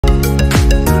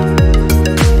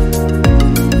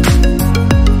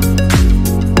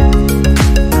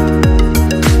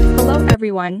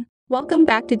everyone. Welcome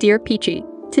back to Dear Peachy.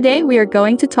 Today we are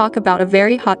going to talk about a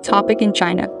very hot topic in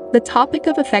China. The topic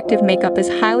of effective makeup is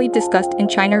highly discussed in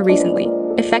China recently.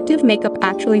 Effective makeup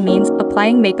actually means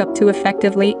applying makeup too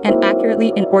effectively and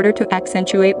accurately in order to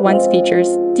accentuate one's features.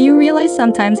 Do you realize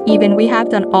sometimes even we have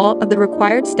done all of the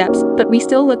required steps, but we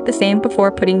still look the same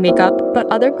before putting makeup? But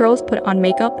other girls put on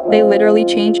makeup, they literally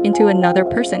change into another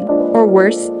person. Or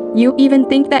worse, you even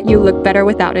think that you look better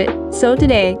without it. So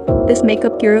today, this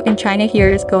makeup guru in China here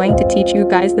is going to teach you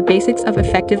guys the basics of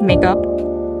effective makeup.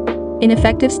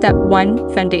 Ineffective Step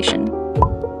 1. Foundation.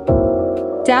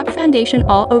 Dab foundation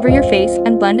all over your face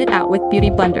and blend it out with Beauty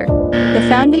Blender. The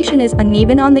foundation is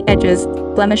uneven on the edges,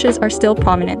 blemishes are still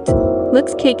prominent.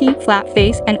 Looks cakey, flat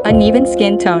face and uneven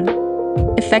skin tone.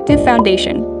 Effective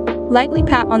foundation. Lightly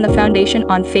pat on the foundation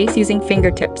on face using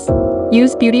fingertips.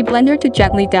 Use Beauty Blender to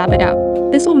gently dab it out.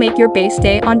 This will make your base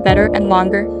stay on better and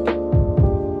longer.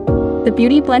 The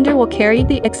Beauty Blender will carry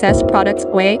the excess products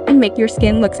away and make your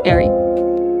skin looks airy.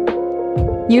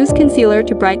 Use concealer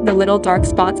to brighten the little dark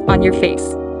spots on your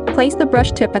face. Place the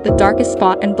brush tip at the darkest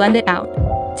spot and blend it out.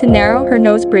 To narrow her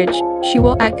nose bridge, she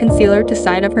will add concealer to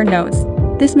side of her nose.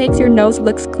 This makes your nose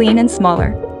looks clean and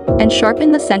smaller. And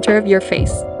sharpen the center of your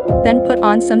face. Then put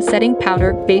on some setting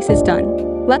powder. Base is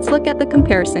done. Let's look at the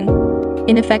comparison.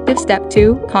 Ineffective Step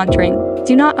 2. Contouring.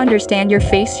 Do not understand your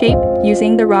face shape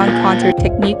using the wrong contour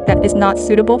technique that is not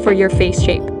suitable for your face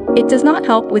shape. It does not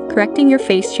help with correcting your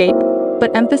face shape,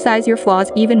 but emphasize your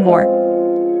flaws even more.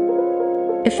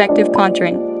 Effective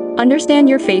contouring. Understand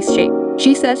your face shape.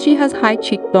 She says she has high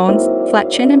cheekbones, flat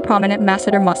chin and prominent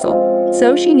masseter muscle.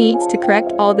 So she needs to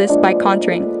correct all this by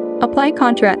contouring. Apply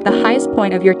contour at the highest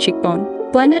point of your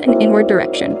cheekbone. Blend it in inward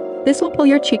direction. This will pull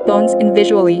your cheekbones in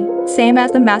visually, same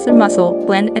as the masseter muscle,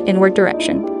 blend at inward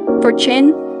direction. For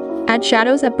chin, add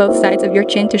shadows at both sides of your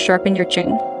chin to sharpen your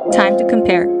chin. Time to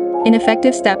compare.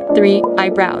 Ineffective Step 3.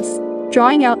 Eyebrows.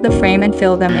 Drawing out the frame and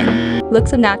fill them in.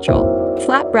 Looks unnatural.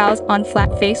 Flat brows on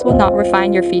flat face will not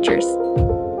refine your features.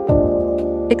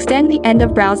 Extend the end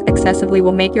of brows excessively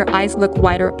will make your eyes look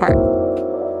wider apart.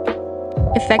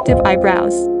 Effective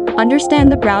eyebrows.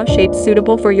 Understand the brow shape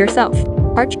suitable for yourself.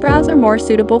 Arch brows are more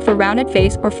suitable for rounded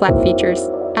face or flat features.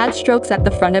 Add strokes at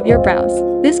the front of your brows.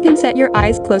 This can set your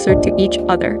eyes closer to each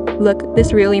other. Look,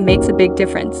 this really makes a big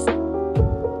difference.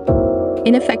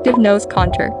 Ineffective nose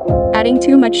contour. Adding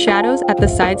too much shadows at the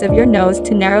sides of your nose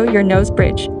to narrow your nose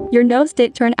bridge. Your nose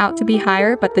did turn out to be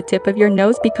higher, but the tip of your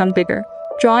nose become bigger.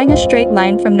 Drawing a straight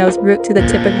line from nose root to the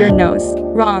tip of your nose.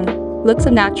 Wrong. Looks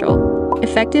unnatural.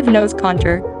 Effective nose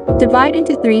contour. Divide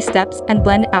into 3 steps and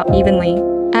blend out evenly.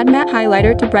 Add matte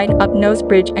highlighter to brighten up nose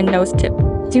bridge and nose tip.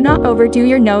 Do not overdo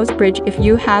your nose bridge if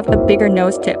you have a bigger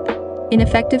nose tip.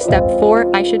 Ineffective Step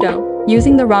 4. Eyeshadow.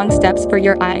 Using the wrong steps for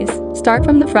your eyes. Start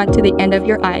from the front to the end of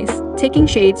your eyes, taking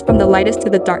shades from the lightest to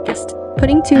the darkest.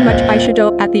 Putting too much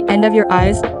eyeshadow at the end of your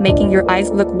eyes, making your eyes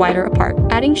look wider apart.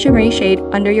 Adding shimmery shade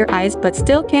under your eyes but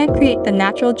still can't create the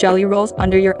natural jelly rolls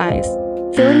under your eyes.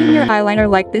 Filling in your eyeliner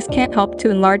like this can't help to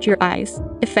enlarge your eyes.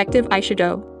 Effective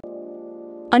eyeshadow.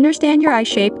 Understand your eye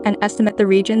shape and estimate the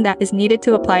region that is needed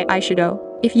to apply eyeshadow.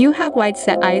 If you have wide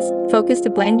set eyes, focus to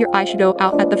blend your eyeshadow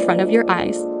out at the front of your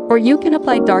eyes. Or you can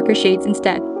apply darker shades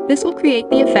instead. This will create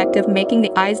the effect of making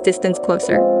the eyes distance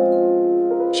closer.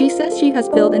 She says she has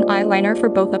filled in eyeliner for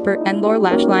both upper and lower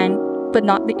lash line, but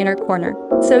not the inner corner.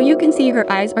 So you can see her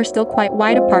eyes are still quite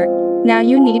wide apart. Now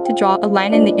you need to draw a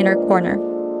line in the inner corner.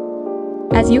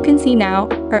 As you can see now,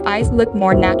 her eyes look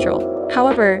more natural.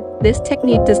 However, this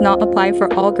technique does not apply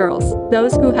for all girls.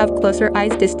 Those who have closer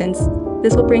eyes distance,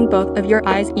 this will bring both of your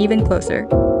eyes even closer.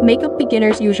 Makeup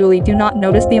beginners usually do not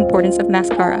notice the importance of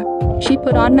mascara. She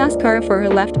put on mascara for her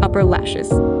left upper lashes.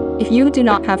 If you do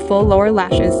not have full lower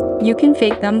lashes, you can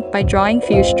fake them by drawing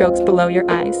few strokes below your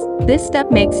eyes. This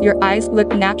step makes your eyes look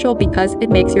natural because it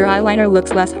makes your eyeliner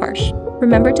looks less harsh.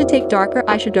 Remember to take darker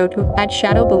eyeshadow to add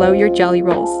shadow below your jelly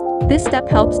rolls. This step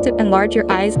helps to enlarge your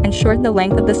eyes and shorten the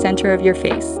length of the center of your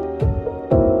face.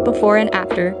 Before and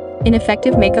after.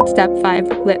 Ineffective makeup Step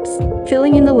 5. Lips.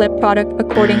 Filling in the lip product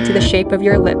according to the shape of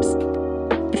your lips.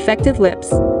 Effective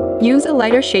lips. Use a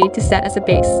lighter shade to set as a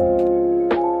base.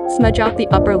 Smudge out the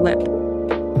upper lip.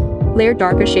 Layer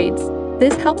darker shades.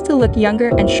 This helps to look younger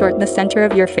and shorten the center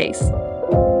of your face.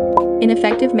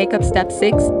 Ineffective makeup Step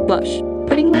 6. Blush.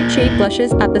 Putting light shade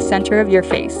blushes at the center of your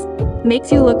face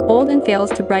makes you look old and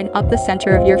fails to brighten up the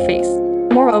center of your face.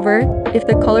 Moreover, if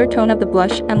the color tone of the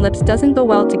blush and lips doesn't go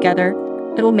well together,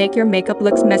 it will make your makeup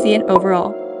looks messy and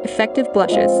overall. Effective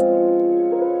blushes.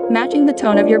 Matching the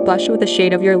tone of your blush with the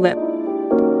shade of your lip.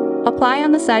 Apply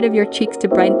on the side of your cheeks to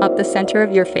brighten up the center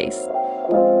of your face.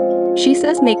 She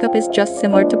says makeup is just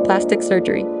similar to plastic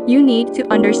surgery. You need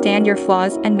to understand your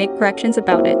flaws and make corrections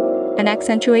about it, and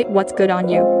accentuate what's good on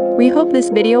you. We hope this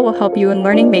video will help you in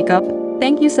learning makeup.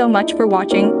 Thank you so much for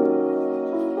watching.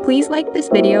 Please like this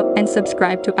video and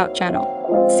subscribe to our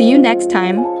channel. See you next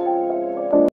time.